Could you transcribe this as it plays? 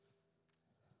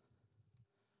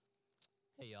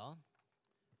Hey, y'all.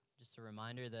 Just a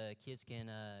reminder, the kids can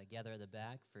gather at the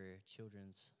back for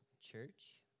children's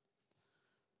church.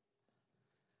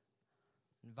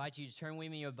 I invite you to turn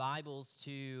with me your Bibles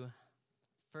to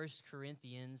 1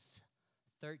 Corinthians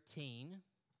 13.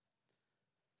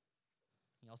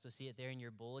 You also see it there in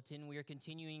your bulletin. We are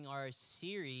continuing our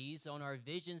series on our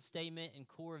vision statement and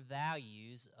core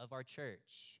values of our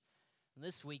church. And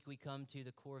this week we come to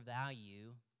the core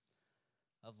value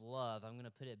of love. I'm going to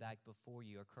put it back before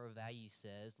you. Our core value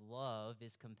says, love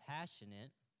is compassionate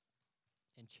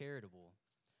and charitable.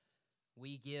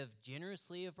 We give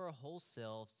generously of our whole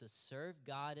selves to serve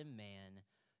God and man,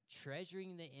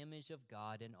 treasuring the image of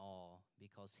God in all,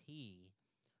 because He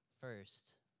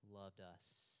first loved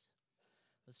us.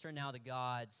 Let's turn now to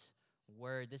God's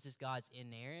Word. This is God's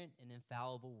inerrant and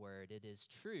infallible Word. It is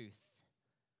truth,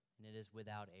 and it is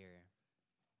without error.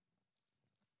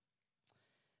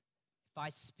 If I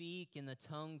speak in the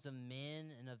tongues of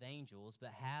men and of angels, but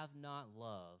have not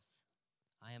love,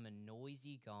 I am a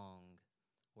noisy gong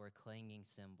or a clanging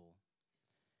cymbal.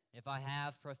 If I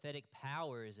have prophetic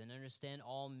powers and understand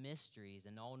all mysteries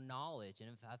and all knowledge, and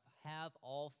if I have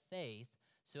all faith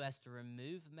so as to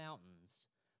remove mountains,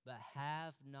 but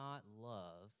have not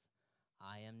love,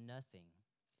 I am nothing.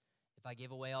 If I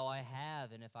give away all I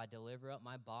have, and if I deliver up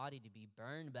my body to be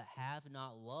burned, but have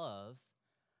not love,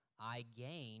 I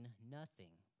gain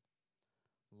nothing.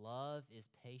 Love is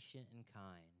patient and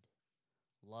kind.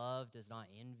 Love does not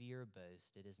envy or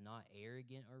boast. It is not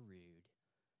arrogant or rude.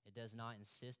 It does not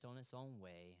insist on its own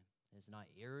way. It is not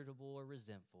irritable or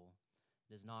resentful.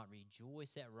 It does not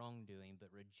rejoice at wrongdoing, but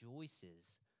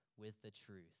rejoices with the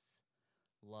truth.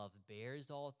 Love bears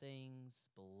all things,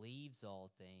 believes all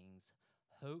things,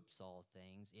 hopes all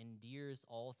things, endures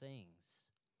all things.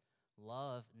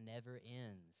 Love never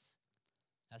ends.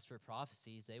 As for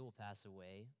prophecies, they will pass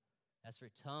away. As for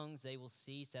tongues, they will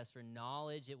cease. As for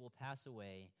knowledge, it will pass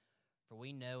away. For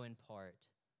we know in part,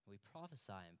 and we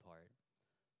prophesy in part.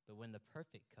 But when the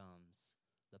perfect comes,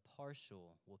 the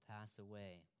partial will pass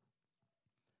away.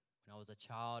 When I was a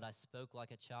child, I spoke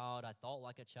like a child. I thought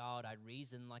like a child. I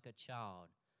reasoned like a child.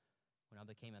 When I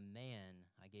became a man,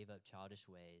 I gave up childish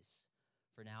ways.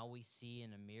 For now we see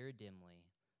in a mirror dimly,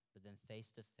 but then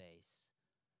face to face.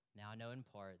 Now I know in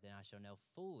part, then I shall know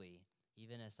fully,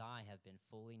 even as I have been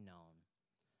fully known.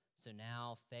 So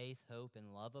now faith, hope,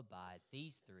 and love abide,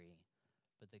 these three,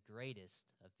 but the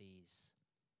greatest of these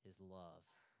is love.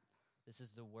 This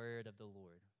is the word of the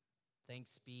Lord.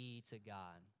 Thanks be to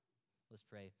God. Let's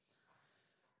pray.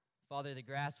 Father, the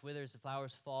grass withers, the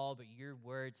flowers fall, but your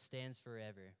word stands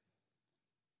forever.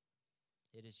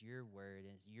 It is your word,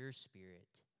 and it's your spirit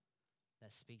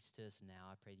that speaks to us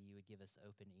now. I pray that you would give us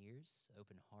open ears,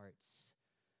 open hearts,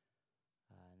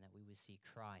 and that we would see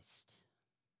Christ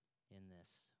in this.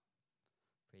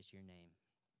 Praise your name.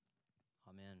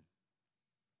 Amen.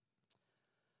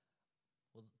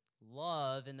 Well,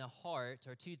 love and the heart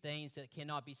are two things that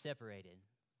cannot be separated.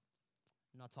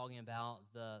 I'm not talking about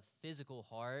the physical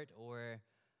heart or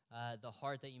the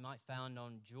heart that you might find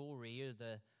on jewelry or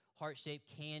the heart-shaped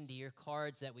candy or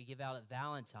cards that we give out at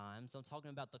Valentine's. I'm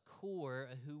talking about the core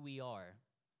of who we are.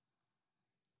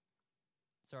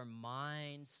 It's our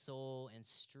mind, soul, and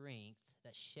strength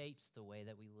that shapes the way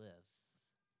that we live.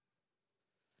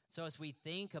 So as we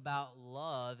think about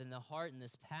love and the heart in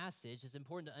this passage, it's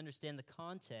important to understand the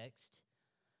context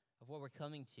of what we're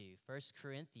coming to. 1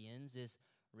 Corinthians is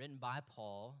written by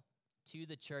Paul to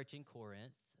the church in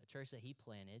Corinth, a church that he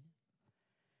planted.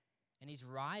 And he's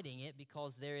writing it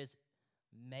because there is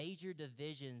major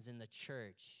divisions in the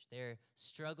church. They're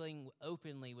struggling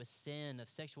openly with sin of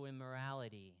sexual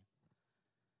immorality.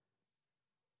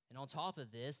 And on top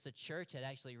of this, the church had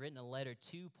actually written a letter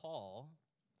to Paul,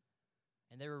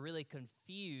 and they were really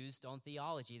confused on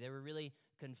theology. They were really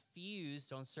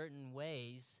confused on certain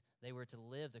ways they were to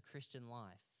live the Christian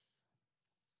life.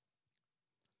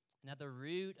 And at the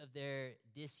root of their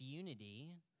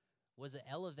disunity was an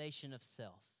elevation of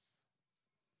self.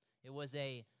 It was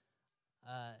a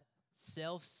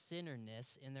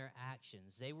self-centeredness in their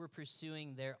actions. They were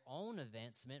pursuing their own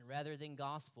advancement rather than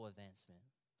gospel advancement.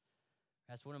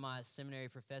 As one of my seminary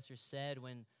professors said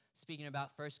when speaking about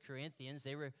 1 Corinthians,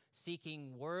 they were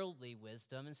seeking worldly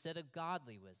wisdom instead of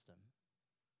godly wisdom.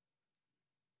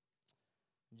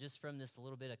 And just from this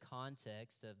little bit of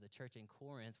context of the church in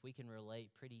Corinth, we can relate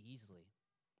pretty easily.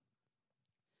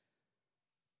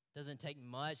 Doesn't take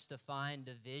much to find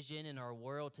division in our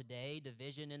world today,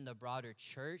 division in the broader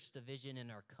church, division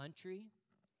in our country.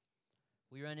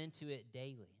 We run into it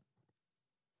daily.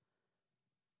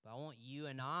 But I want you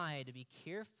and I to be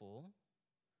careful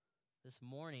this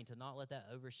morning to not let that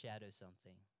overshadow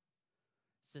something.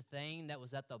 It's the thing that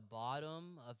was at the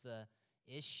bottom of the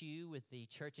issue with the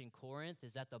church in Corinth,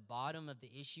 is at the bottom of the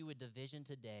issue with division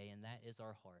today, and that is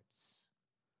our hearts.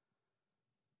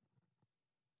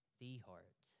 The heart.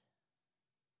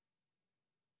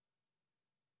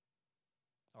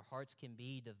 Our hearts can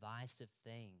be divisive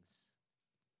things.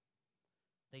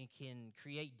 They can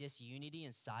create disunity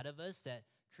inside of us that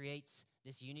creates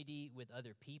disunity with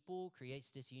other people, creates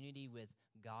disunity with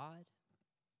God.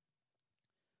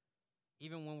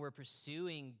 Even when we're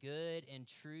pursuing good and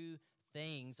true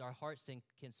things, our hearts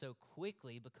can so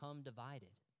quickly become divided.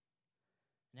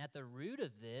 And at the root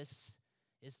of this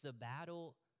is the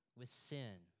battle with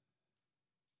sin.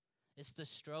 It's the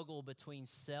struggle between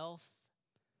self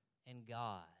and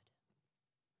God,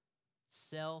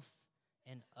 self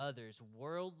and others,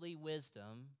 worldly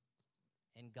wisdom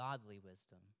and godly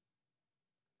wisdom.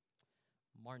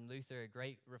 Martin Luther, a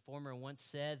great reformer, once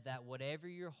said that whatever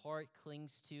your heart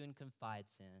clings to and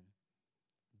confides in,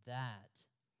 that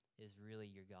is really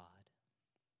your God.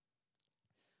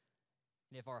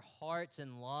 And if our hearts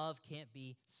and love can't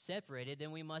be separated,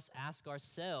 then we must ask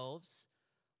ourselves,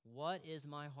 what is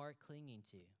my heart clinging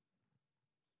to?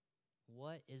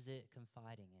 What is it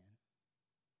confiding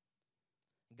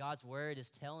in? God's word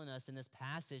is telling us in this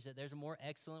passage that there's a more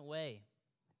excellent way.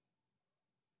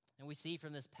 And we see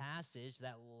from this passage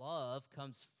that love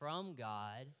comes from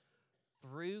God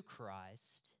through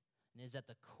Christ and is at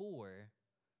the core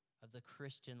of the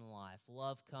Christian life.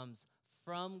 Love comes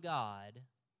from God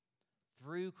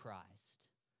through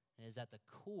Christ and is at the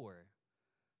core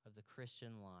of the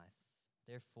Christian life.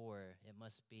 Therefore, it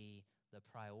must be the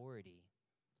priority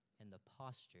and the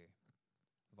posture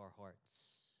of our hearts.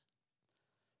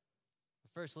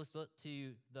 First, let's look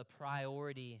to the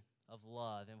priority of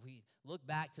love. And if we look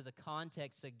back to the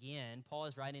context again, Paul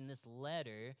is writing this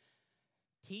letter,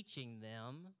 teaching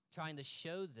them, trying to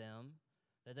show them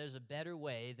that there's a better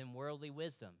way than worldly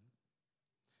wisdom.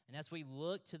 And as we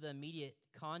look to the immediate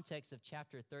context of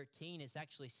chapter 13, it's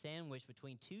actually sandwiched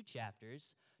between two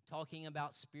chapters talking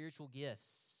about spiritual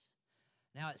gifts.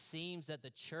 Now it seems that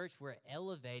the church were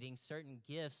elevating certain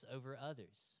gifts over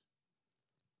others.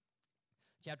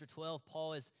 Chapter 12,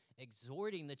 Paul is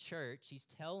exhorting the church, he's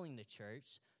telling the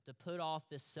church to put off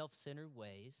this self-centered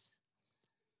ways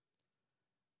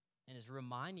and is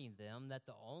reminding them that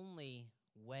the only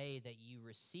way that you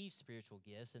receive spiritual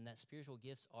gifts and that spiritual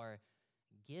gifts are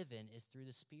given is through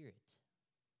the Spirit.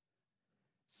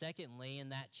 Secondly, in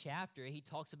that chapter, he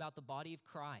talks about the body of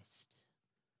Christ,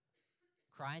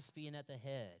 Christ being at the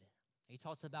head. He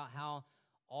talks about how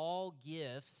all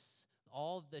gifts,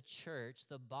 all of the church,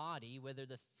 the body, whether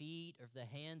the feet or the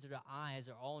hands or the eyes,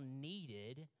 are all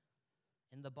needed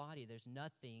in the body. There's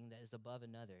nothing that is above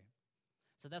another.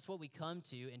 So that's what we come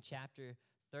to in chapter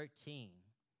 13.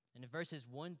 And in verses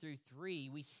 1 through 3,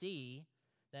 we see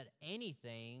that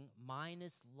anything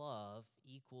minus love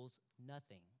equals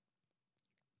nothing.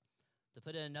 To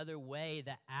put it another way,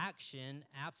 the action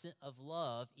absent of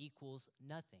love equals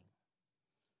nothing.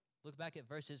 Look back at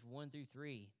verses 1 through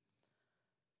 3.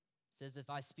 It says, if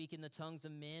I speak in the tongues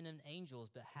of men and angels,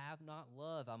 but have not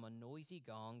love, I'm a noisy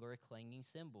gong or a clanging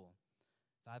cymbal.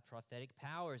 If I have prophetic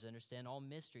powers, understand all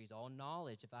mysteries, all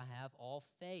knowledge, if I have all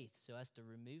faith so as to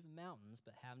remove mountains,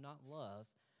 but have not love,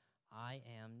 I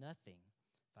am nothing.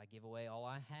 If I give away all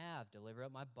I have, deliver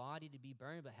up my body to be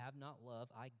burned, but have not love,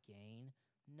 I gain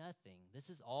nothing. This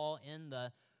is all in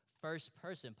the first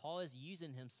person. Paul is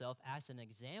using himself as an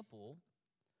example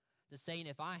to saying,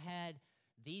 if I had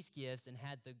these gifts and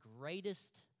had the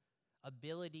greatest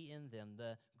ability in them,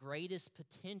 the greatest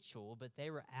potential, but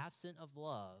they were absent of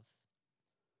love,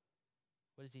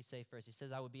 what does he say first? He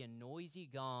says, I would be a noisy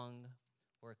gong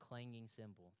or a clanging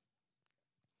cymbal.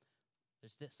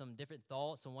 There's some different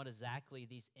thoughts on what exactly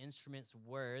these instruments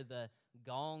were. The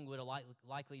gong would have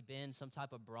likely been some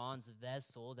type of bronze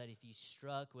vessel that if you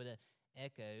struck would have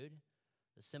echoed.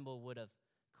 The cymbal would have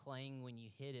clanged when you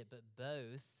hit it, but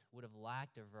both would have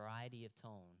lacked a variety of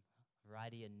tone, a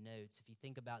variety of notes. If you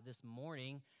think about this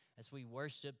morning, as we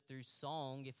worship through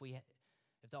song,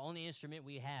 if the only instrument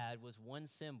we had was one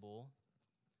cymbal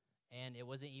and it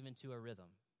wasn't even to a rhythm,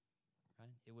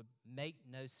 right? It would make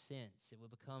no sense. It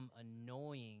would become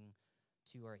annoying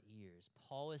to our ears.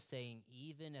 Paul is saying,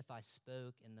 even if I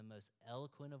spoke in the most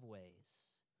eloquent of ways,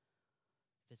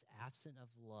 if it's absent of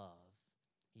love,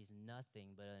 he's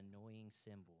nothing but an annoying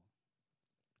cymbal.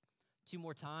 2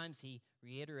 more times he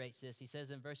reiterates this. He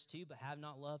says in verse 2, but have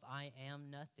not love, I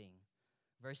am nothing.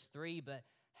 Verse 3, but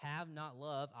have not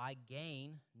love, I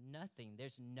gain nothing.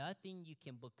 There's nothing you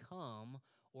can become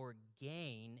or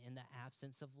gain in the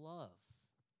absence of love.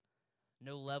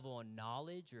 No level of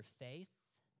knowledge or faith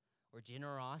or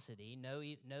generosity,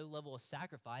 no level of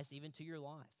sacrifice, even to your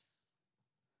life.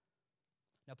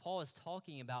 Now, Paul is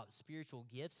talking about spiritual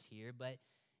gifts here, but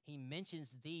he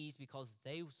mentions these because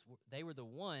they were the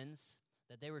ones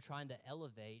that they were trying to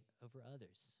elevate over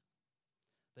others.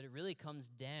 But it really comes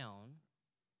down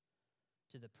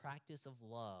to the practice of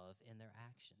love in their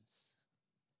actions.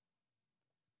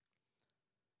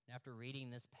 After reading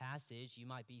this passage, you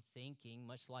might be thinking,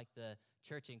 much like the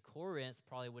church in Corinth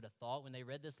probably would have thought when they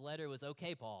read this letter, was,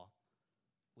 okay, Paul,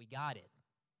 we got it.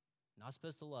 Not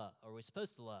supposed to love, or we're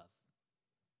supposed to love.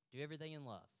 Do everything in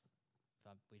love.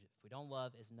 If we don't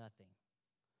love, it's nothing.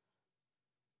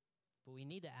 But we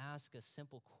need to ask a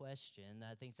simple question that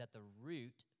I think is at the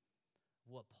root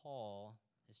of what Paul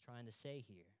is trying to say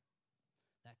here.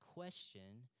 That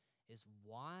question is,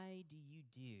 why do you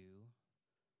do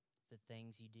the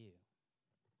things you do?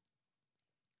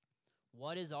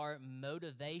 What is our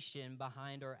motivation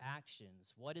behind our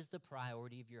actions? What is the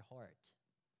priority of your heart?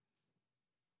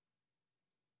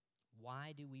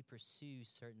 Why do we pursue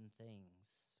certain things?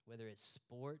 Whether it's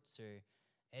sports or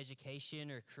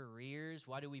education or careers,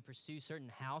 why do we pursue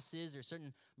certain houses or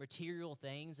certain material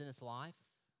things in this life?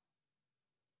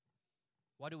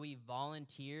 Why do we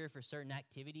volunteer for certain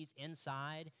activities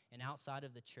inside and outside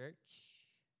of the church?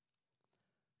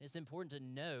 It's important to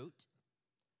note,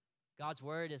 God's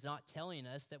word is not telling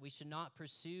us that we should not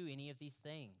pursue any of these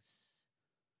things.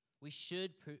 We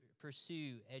should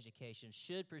pursue education,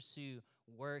 should pursue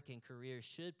work and career,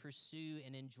 should pursue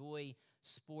and enjoy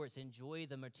sports, enjoy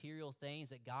the material things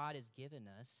that God has given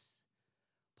us.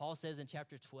 Paul says in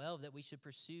chapter 12 that we should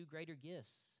pursue greater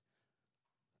gifts.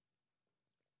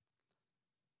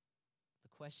 The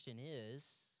question is,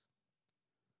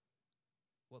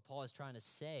 what Paul is trying to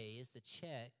say is to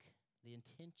check the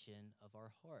intention of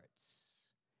our hearts,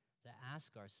 to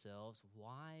ask ourselves,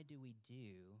 why do we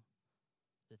do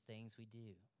the things we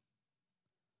do?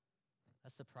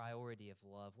 That's the priority of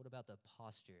love. What about the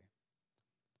posture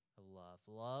of love?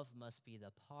 Love must be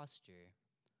the posture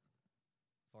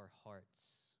of our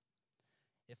hearts.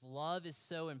 If love is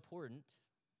so important,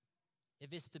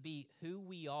 if it's to be who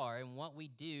we are and what we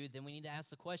do, then we need to ask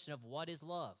the question of what is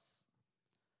love?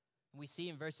 And we see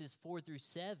in verses 4 through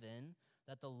 7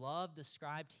 that the love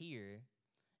described here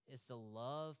is the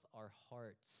love our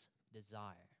hearts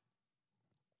desire.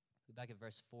 Look back at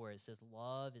verse 4. It says,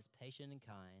 love is patient and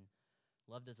kind.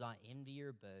 Love does not envy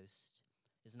or boast,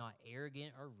 is not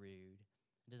arrogant or rude,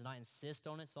 does not insist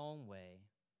on its own way,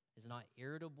 is not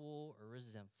irritable or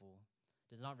resentful,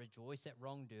 does not rejoice at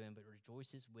wrongdoing, but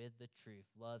rejoices with the truth.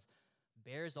 Love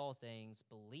bears all things,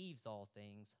 believes all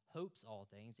things, hopes all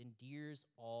things, endures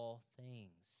all things.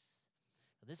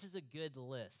 Now, this is a good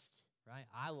list, right?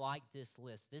 I like this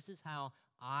list. This is how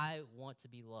I want to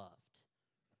be loved.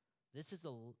 This is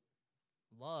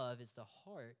love is the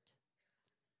heart,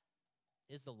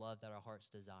 is the love that our hearts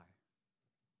desire.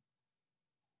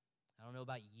 I don't know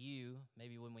about you,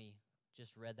 maybe when we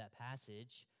just read that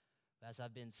passage, but as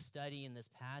I've been studying this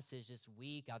passage this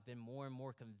week, I've been more and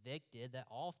more convicted that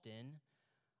often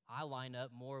I line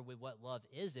up more with what love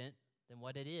isn't than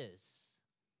what it is.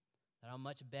 That I'm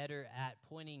much better at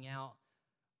pointing out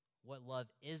what love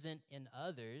isn't in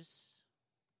others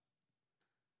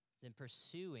than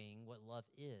pursuing what love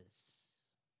is.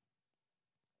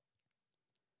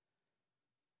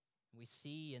 We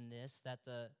see in this that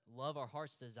the love our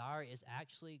hearts desire is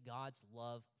actually God's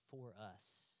love for us.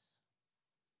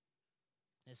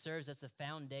 It serves as a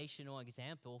foundational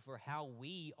example for how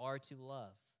we are to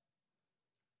love.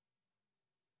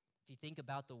 If you think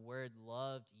about the word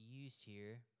loved used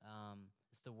here,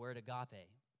 it's the word agape.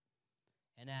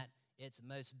 And at its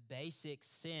most basic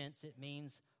sense, it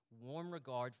means warm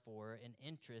regard for and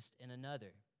interest in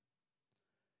another.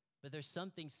 But there's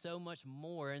something so much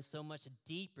more and so much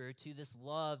deeper to this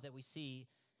love that we see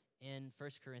in 1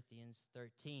 Corinthians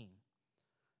 13.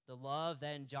 The love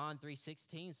that in John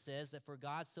 3:16 says that for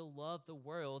God so loved the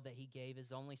world that he gave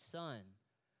his only son.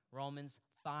 Romans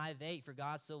 5:8, for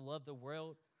God so loved the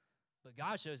world, but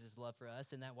God shows his love for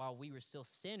us in that while we were still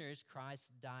sinners,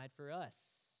 Christ died for us.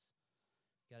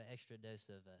 Got an extra dose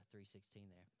of 3:16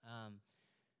 there.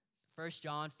 1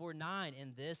 John 4:9,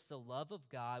 in this the love of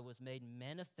God was made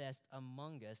manifest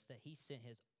among us, that he sent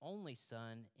his only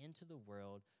son into the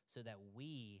world so that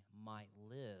we might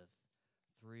live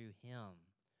through him.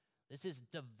 This is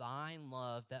divine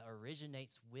love that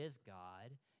originates with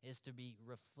God, is to be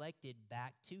reflected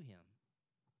back to him.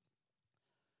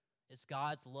 It's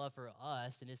God's love for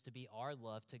us and is to be our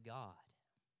love to God.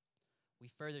 We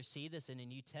further see this in the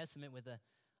New Testament with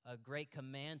a great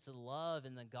command to love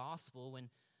in the gospel when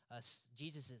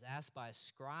Jesus is asked by a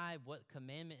scribe what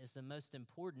commandment is the most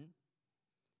important.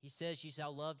 He says, you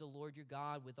shall love the Lord your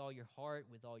God with all your heart,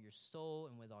 with all your soul,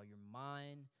 and with all your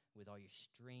mind, with all your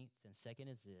strength. And second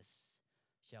is this,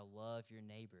 shall love your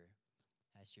neighbor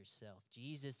as yourself.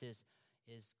 Jesus is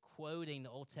quoting the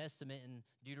Old Testament in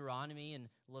Deuteronomy and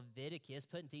Leviticus,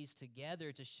 putting these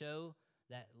together to show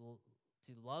that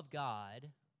to love God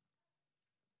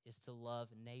is to love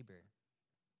neighbor.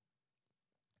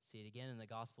 See it again in the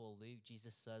Gospel of Luke.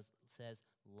 Jesus says,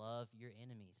 love your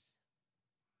enemies.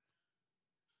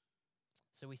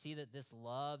 So we see that this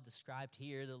love described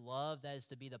here, the love that is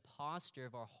to be the posture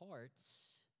of our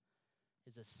hearts,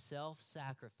 is a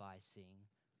self-sacrificing,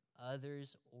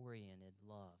 others-oriented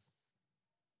love.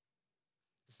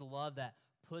 It's the love that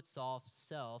puts off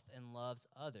self and loves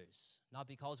others, not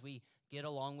because we get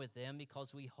along with them,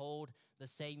 because we hold the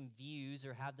same views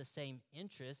or have the same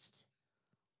interests,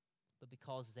 but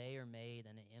because they are made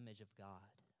in the image of God.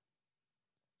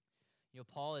 You know,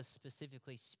 Paul is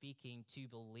specifically speaking to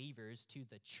believers, to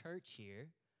the church here.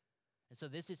 And so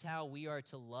this is how we are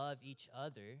to love each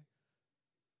other.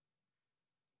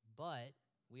 But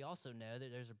we also know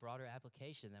that there's a broader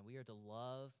application, that we are to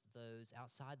love those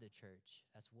outside the church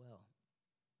as well.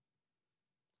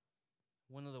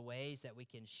 One of the ways that we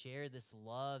can share this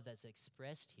love that's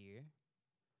expressed here,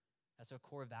 as our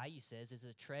core value says, is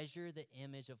to treasure the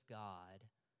image of God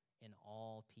in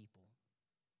all people.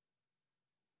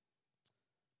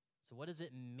 So what does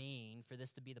it mean for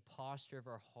this to be the posture of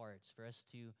our hearts, for us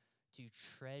to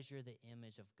treasure the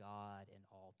image of God in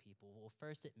all people? Well,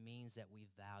 first it means that we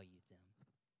value them.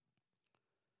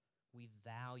 We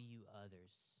value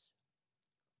others,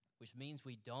 which means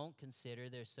we don't consider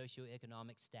their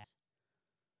socioeconomic status,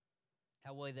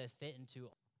 how will they fit into.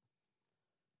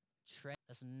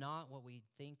 That's not what we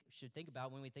should think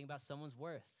about when we think about someone's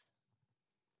worth.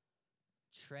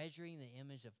 Treasuring the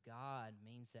image of God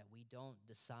means that we don't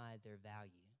decide their value.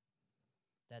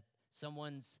 That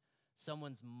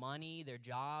someone's money, their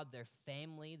job, their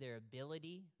family, their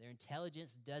ability, their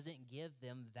intelligence doesn't give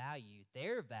them value.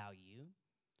 Their value,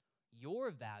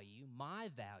 your value, my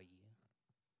value,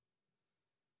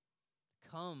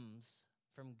 comes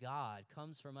from God,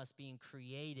 comes from us being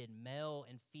created male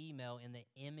and female in the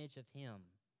image of Him.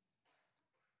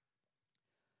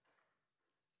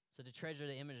 So to treasure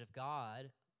the image of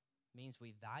God means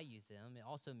we value them. It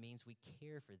also means we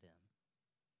care for them.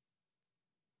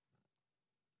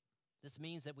 This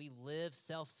means that we live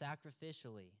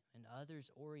self-sacrificially and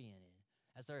others-oriented.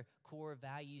 As our core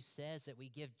value says, that we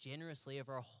give generously of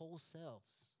our whole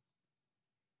selves.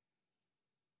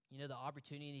 You know, the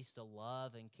opportunities to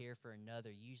love and care for another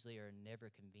usually are never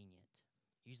convenient.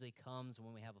 Usually comes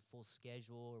when we have a full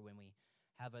schedule or when we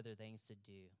have other things to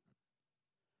do.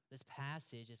 This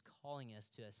passage is calling us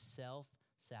to a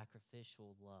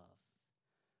self-sacrificial love.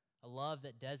 A love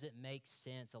that doesn't make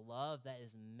sense, a love that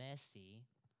is messy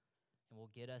and will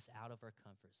get us out of our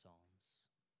comfort zones.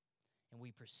 And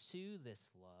we pursue this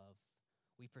love.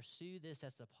 We pursue this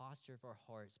as a posture of our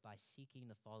hearts by seeking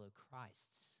to follow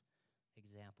Christ's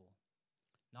example.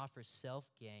 Not for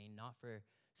self-gain, not for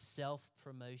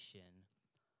self-promotion,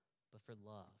 but for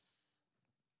love.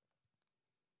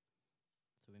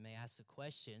 So we may ask the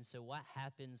question, so what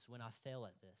happens when I fail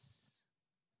at this?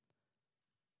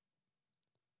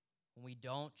 When we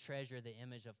don't treasure the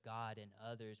image of God in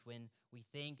others, when we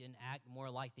think and act more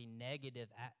like the negative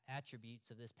attributes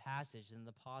of this passage than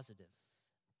the positive.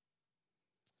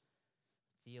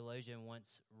 Theologian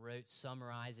once wrote,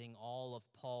 summarizing all of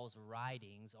Paul's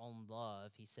writings on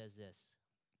love, he says this: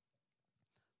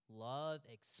 love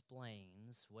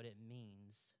explains what it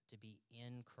means to be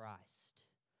in Christ,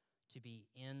 to be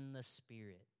in the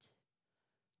Spirit,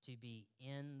 to be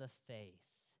in the faith.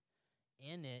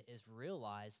 In it is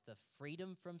realized the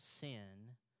freedom from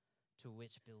sin to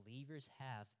which believers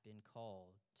have been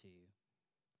called to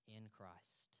in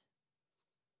Christ.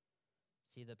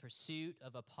 See, the pursuit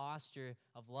of a posture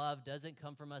of love doesn't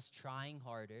come from us trying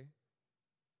harder,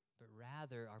 but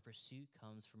rather our pursuit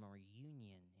comes from our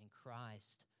union in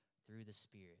Christ through the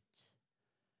Spirit.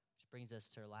 Which brings us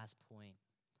to our last point,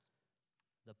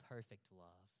 the perfect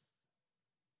love.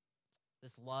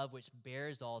 This love which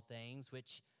bears all things,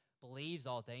 which believes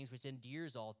all things, which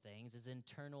endures all things, is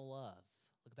eternal love.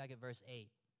 Look back at verse 8. It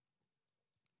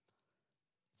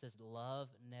says, love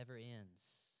never ends.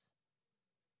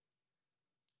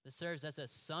 This serves as a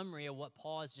summary of what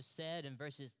Paul has just said in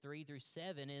verses 3 through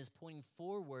 7, and is pointing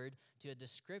forward to a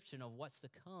description of what's to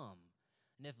come.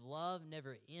 And if love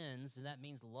never ends, then that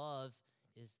means love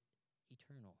is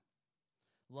eternal.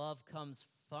 Love comes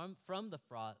from the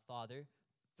Father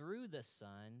through the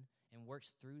Son and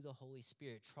works through the Holy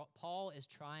Spirit. Paul is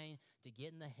trying to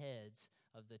get in the heads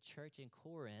of the church in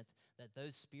Corinth that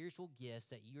those spiritual gifts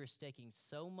that you are staking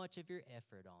so much of your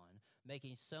effort on,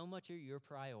 making so much of your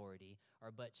priority,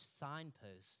 are but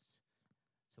signposts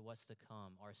to what's to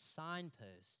come, are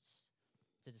signposts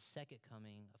to the second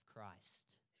coming of Christ.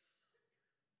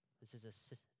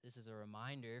 This is a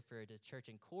reminder for the church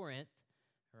in Corinth,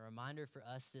 a reminder for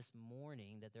us this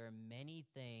morning that there are many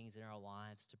things in our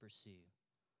lives to pursue,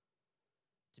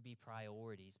 to be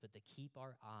priorities, but to keep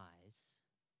our eyes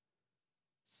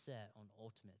set on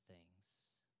ultimate things.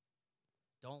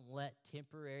 Don't let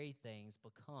temporary things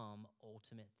become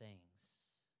ultimate things.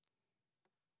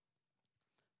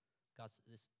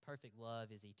 This perfect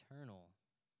love is eternal,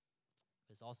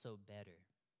 but it's also better.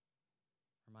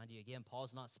 Remind you again,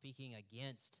 Paul's not speaking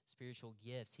against spiritual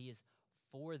gifts. He is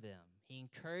for them. He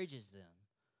encourages them.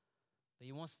 But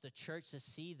he wants the church to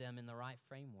see them in the right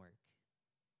framework.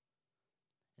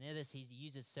 And in this, he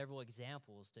uses several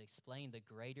examples to explain the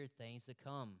greater things to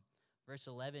come. Verse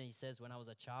 11, he says, when I was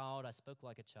a child, I spoke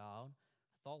like a child,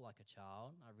 I thought like a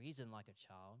child, I reasoned like a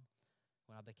child.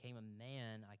 When I became a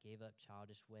man, I gave up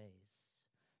childish ways.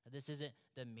 Now, this isn't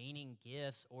demeaning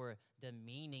gifts or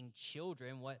demeaning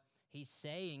children. What he's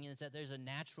saying is that there's a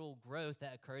natural growth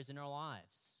that occurs in our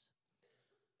lives.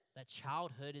 That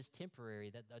childhood is temporary,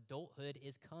 that adulthood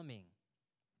is coming.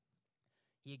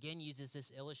 He again uses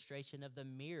this illustration of the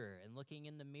mirror and looking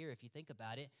in the mirror. If you think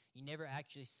about it, you never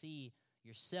actually see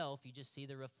yourself, you just see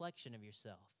the reflection of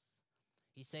yourself.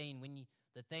 He's saying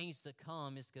the things to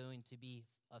come is going to be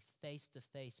a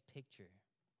face-to-face picture.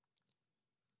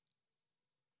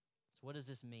 So what does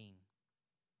this mean?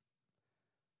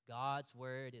 God's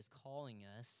word is calling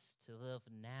us to live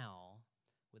now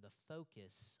with a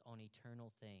focus on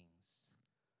eternal things,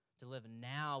 to live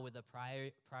now with the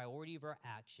priority of our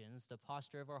actions, the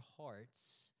posture of our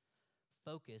hearts,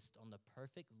 focused on the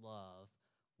perfect love,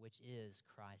 which is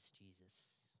Christ Jesus.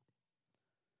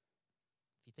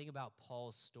 If you think about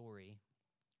Paul's story,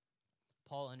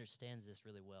 Paul understands this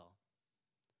really well.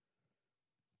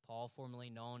 Paul, formerly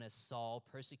known as Saul,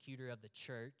 persecutor of the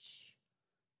church,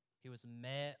 he was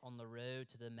met on the road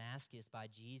to Damascus by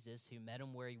Jesus, who met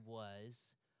him where he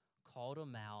was, called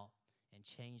him out, and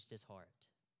changed his heart.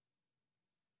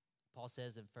 Paul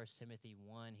says in 1 Timothy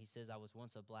 1, he says, I was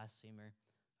once a blasphemer,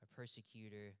 a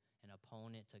persecutor, an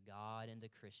opponent to God and to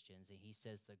Christians. And he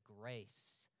says, the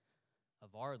grace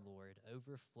of our Lord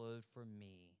overflowed for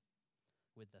me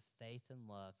with the faith and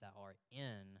love that are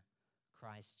in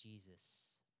Christ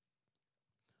Jesus.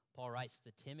 Paul writes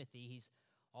to Timothy, he's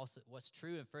also, what's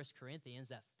true in 1 Corinthians,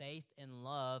 that faith and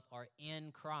love are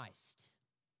in Christ.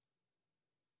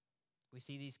 We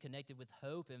see these connected with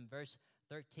hope in verse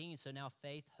 13. So now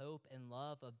faith, hope, and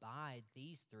love abide,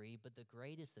 these three, but the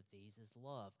greatest of these is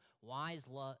love. Why is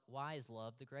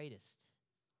love the greatest?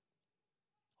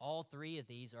 All three of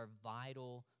these are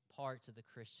vital parts of the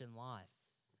Christian life.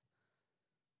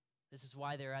 This is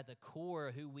why they're at the core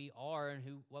of who we are and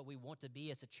what we want to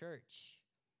be as a church.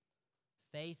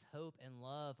 Faith, hope, and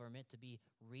love are meant to be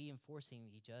reinforcing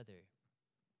each other.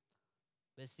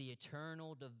 But it's the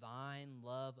eternal divine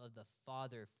love of the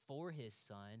Father for his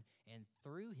Son and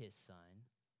through his Son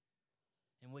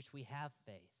in which we have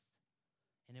faith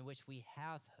and in which we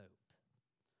have hope.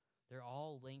 They're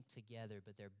all linked together,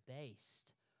 but they're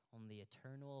based on the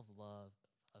eternal love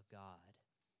of God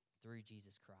through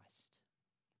Jesus Christ.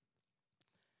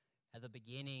 At the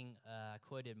beginning, I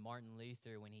quoted Martin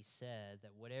Luther when he said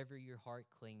that whatever your heart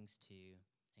clings to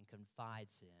and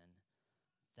confides in,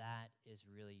 that is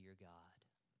really your God.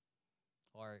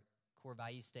 Our core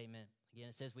value statement, again,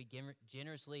 it says we give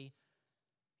generously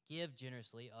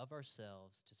of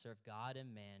ourselves to serve God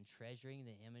and man, treasuring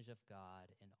the image of God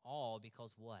in all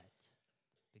because what?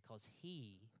 Because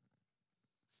he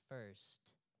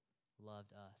first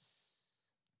loved us.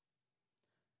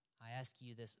 I ask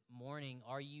you this morning,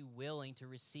 are you willing to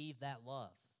receive that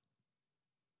love?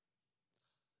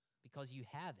 Because you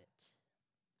have it.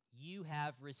 You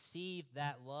have received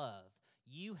that love.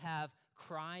 You have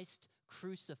Christ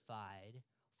crucified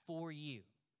for you.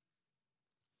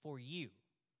 For you.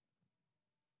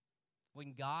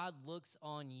 When God looks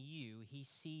on you, he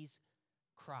sees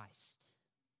Christ.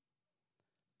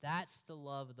 That's the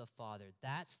love of the Father.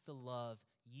 That's the love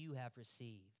you have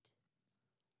received.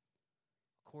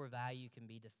 Core value can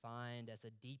be defined as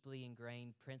a deeply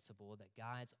ingrained principle that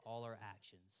guides all our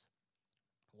actions.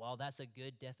 While that's a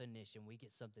good definition, we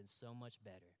get something so much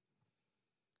better.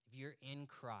 If you're in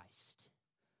Christ,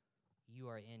 you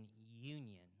are in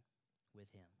union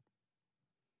with him.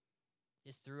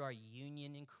 It's through our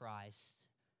union in Christ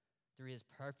through his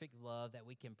perfect love, that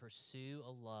we can pursue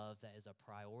a love that is a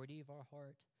priority of our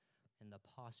heart and the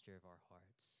posture of our hearts.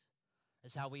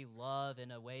 It's how we love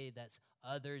in a way that's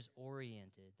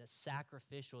others-oriented, that's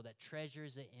sacrificial, that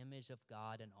treasures the image of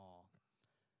God in all.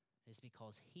 It's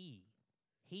because he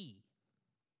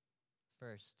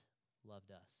first loved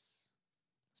us.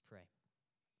 Let's pray.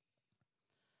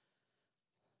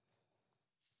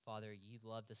 Father, you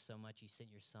loved us so much, you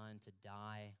sent your Son to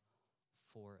die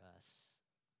for us,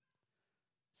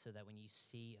 so that when you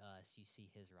see us, you see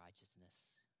his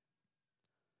righteousness.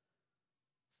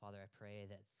 Father, I pray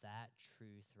that that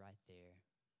truth right there,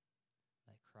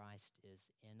 that Christ is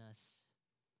in us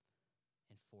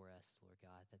and for us, Lord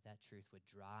God, that that truth would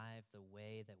drive the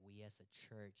way that we as a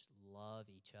church love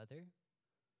each other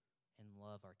and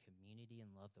love our community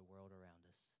and love the world around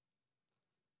us.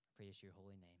 I pray this in your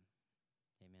holy name.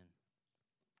 Amen.